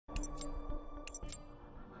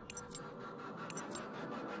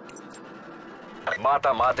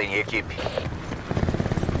Mata-mata em equipe.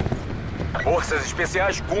 Forças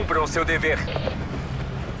especiais cumpram seu dever.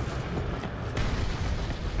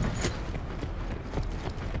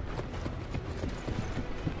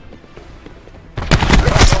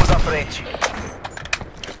 Vamos à frente.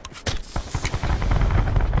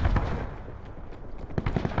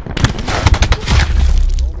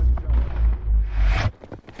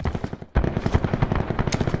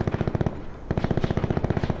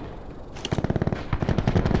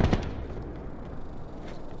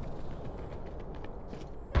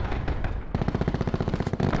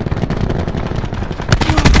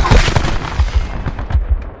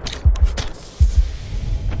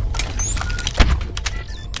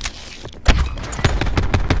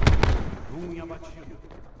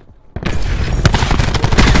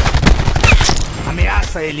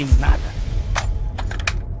 Ameaça eliminada.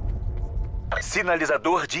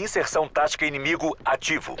 Sinalizador de inserção tática inimigo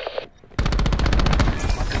ativo.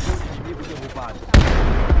 Inimigo derrubado.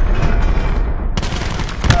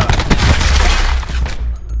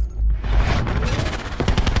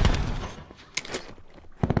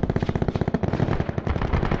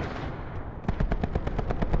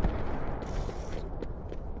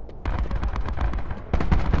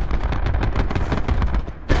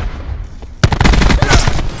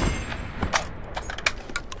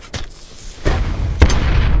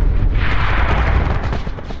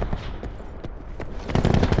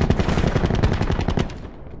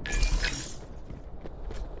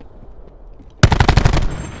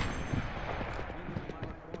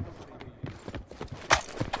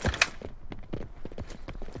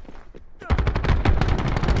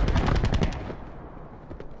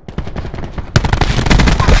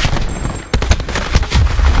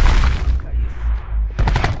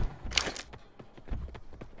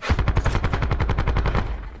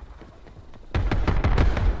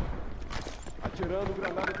 Atirando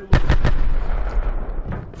granada de luz.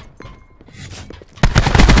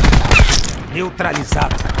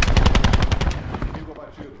 Neutralizado. Inimigo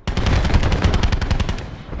abatido.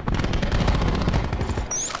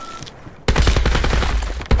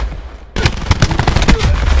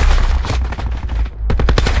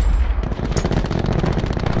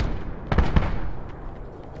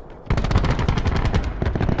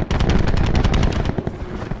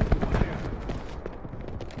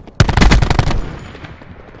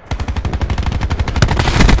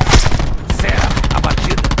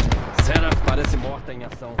 Morta em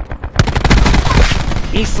ação.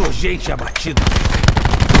 Insurgente abatido.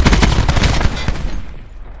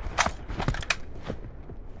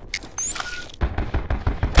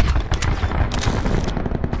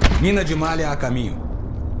 Mina de malha a caminho.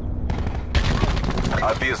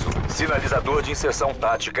 Aviso. Sinalizador de inserção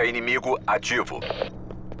tática inimigo ativo.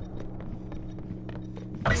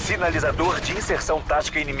 Sinalizador de inserção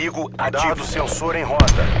tática inimigo ativo. Dado sensor em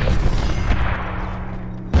rota.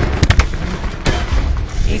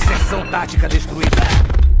 Inserção tática destruída.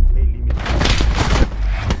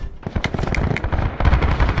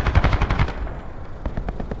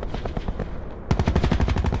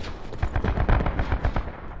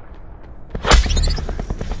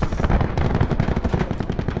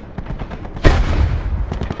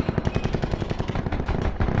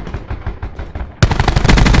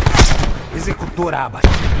 Executora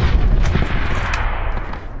abatida.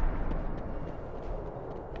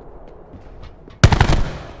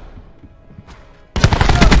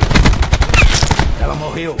 Ela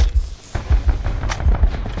morreu.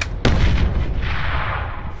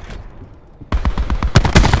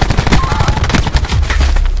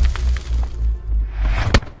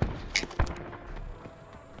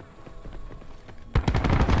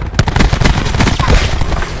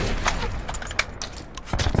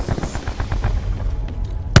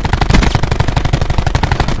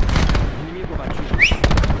 Inimigo abatido.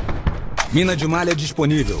 Mina de malha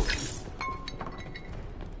disponível.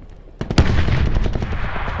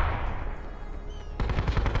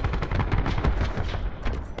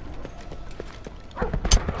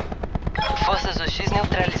 Forças do X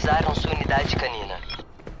neutralizaram sua unidade canina.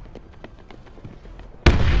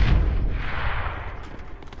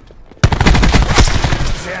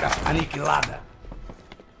 Zera aniquilada.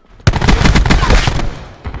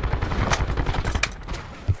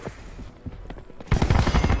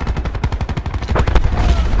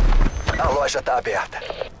 A loja está aberta.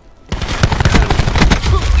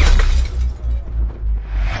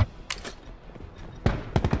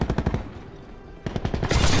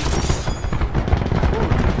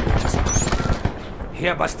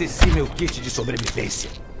 Reabasteci meu kit de sobrevivência.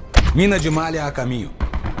 Mina de malha a caminho.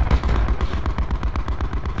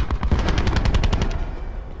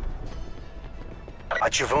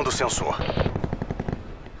 Ativando o sensor.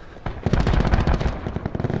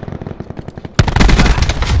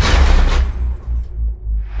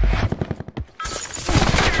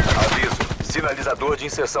 Aviso. Sinalizador de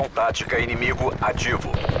inserção tática inimigo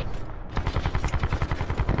ativo.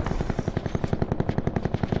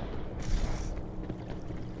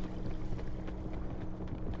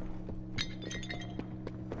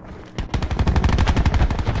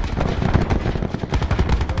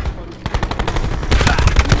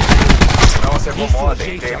 Não se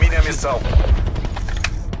acomodem. Termine a missão.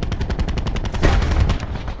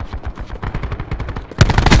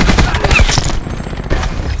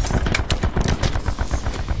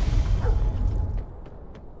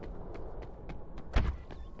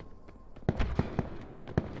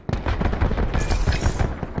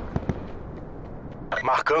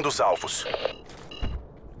 Marcando os alvos.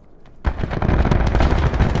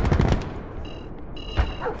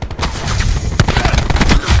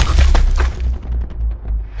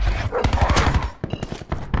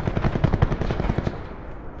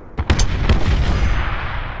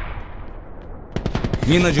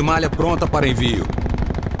 Mina de malha pronta para envio.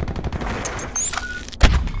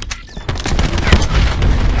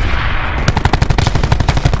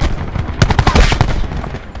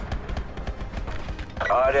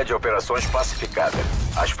 Área de operações pacificada.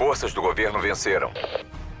 As forças do governo venceram.